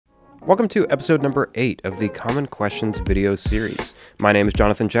Welcome to episode number 8 of the Common Questions video series. My name is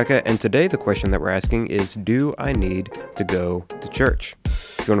Jonathan Cheka, and today the question that we're asking is, do I need to go to church?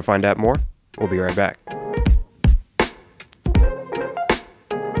 If you want to find out more, we'll be right back.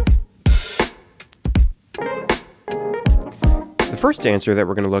 The first answer that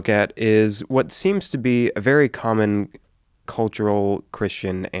we're going to look at is what seems to be a very common cultural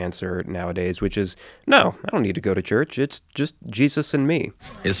Christian answer nowadays, which is, no, I don't need to go to church. It's just Jesus and me.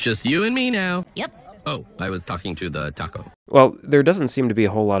 It's just you and me now. Yep. Oh, I was talking to the taco. Well, there doesn't seem to be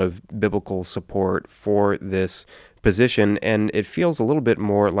a whole lot of biblical support for this position, and it feels a little bit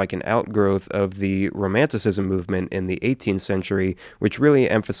more like an outgrowth of the Romanticism movement in the 18th century, which really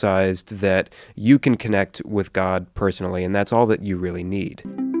emphasized that you can connect with God personally, and that's all that you really need.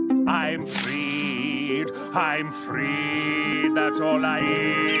 I'm free, that's all I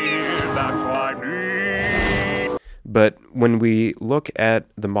need, that's all I need. But when we look at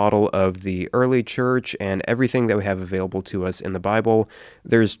the model of the early church and everything that we have available to us in the Bible,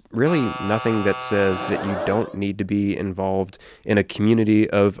 there's really nothing that says that you don't need to be involved in a community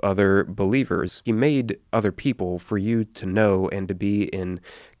of other believers. He made other people for you to know and to be in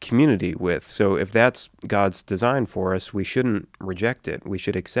community with. So if that's God's design for us, we shouldn't reject it. We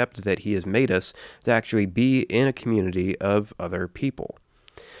should accept that He has made us to actually be in a community of other people.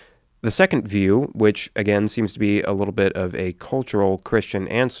 The second view, which again seems to be a little bit of a cultural Christian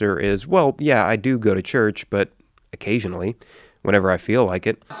answer, is, well, yeah, I do go to church, but occasionally, whenever I feel like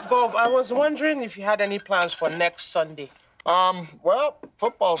it. Bob, I was wondering if you had any plans for next Sunday. Well,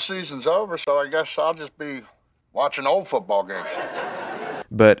 football season's over, so I guess I'll just be watching old football games.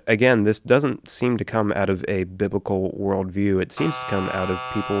 But again, this doesn't seem to come out of a biblical worldview. It seems to come out of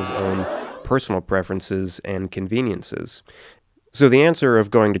people's own personal preferences and conveniences. So the answer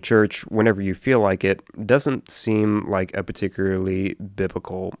of going to church whenever you feel like it doesn't seem like a particularly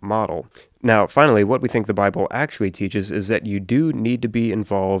biblical model. Now, finally, what we think the Bible actually teaches is that you do need to be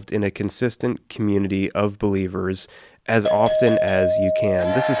involved in a consistent community of believers as often as you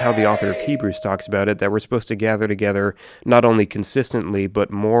can. This is how the author of Hebrews talks about it, that we're supposed to gather together not only consistently,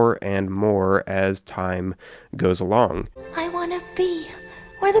 but more and more as time goes along. I want to be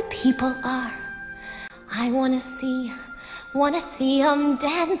where the people are. I want to see them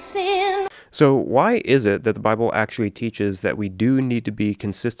dancing. So why is it that the Bible actually teaches that we do need to be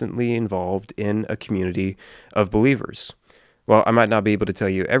consistently involved in a community of believers? Well, I might not be able to tell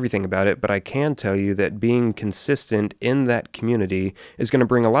you everything about it, but I can tell you that being consistent in that community is going to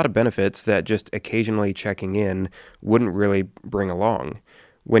bring a lot of benefits that just occasionally checking in wouldn't really bring along.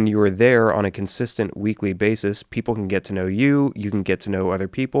 When you are there on a consistent weekly basis, people can get to know you, you can get to know other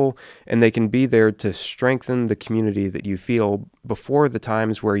people, and they can be there to strengthen the community that you feel before the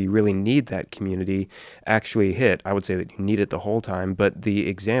times where you really need that community actually hit. I would say that you need it the whole time, but the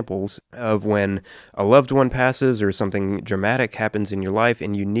examples of when a loved one passes or something dramatic happens in your life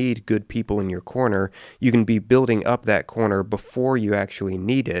and you need good people in your corner, you can be building up that corner before you actually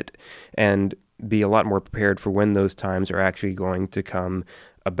need it and be a lot more prepared for when those times are actually going to come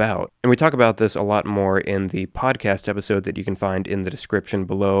about. And we talk about this a lot more in the podcast episode that you can find in the description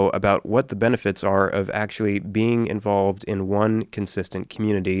below about what the benefits are of actually being involved in one consistent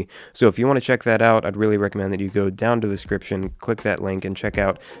community. So if you want to check that out, I'd really recommend that you go down to the description, click that link, and check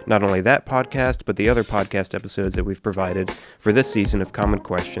out not only that podcast, but the other podcast episodes that we've provided for this season of Common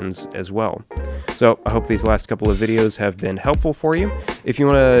Questions as well. So I hope these last couple of videos have been helpful for you. If you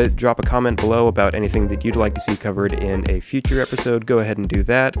want to drop a comment below about anything that you'd like to see covered in a future episode, go ahead and do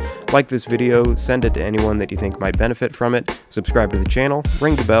that. Like this video, send it to anyone that you think might benefit from it, subscribe to the channel,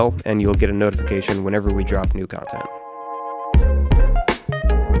 ring the bell, and you'll get a notification whenever we drop new content.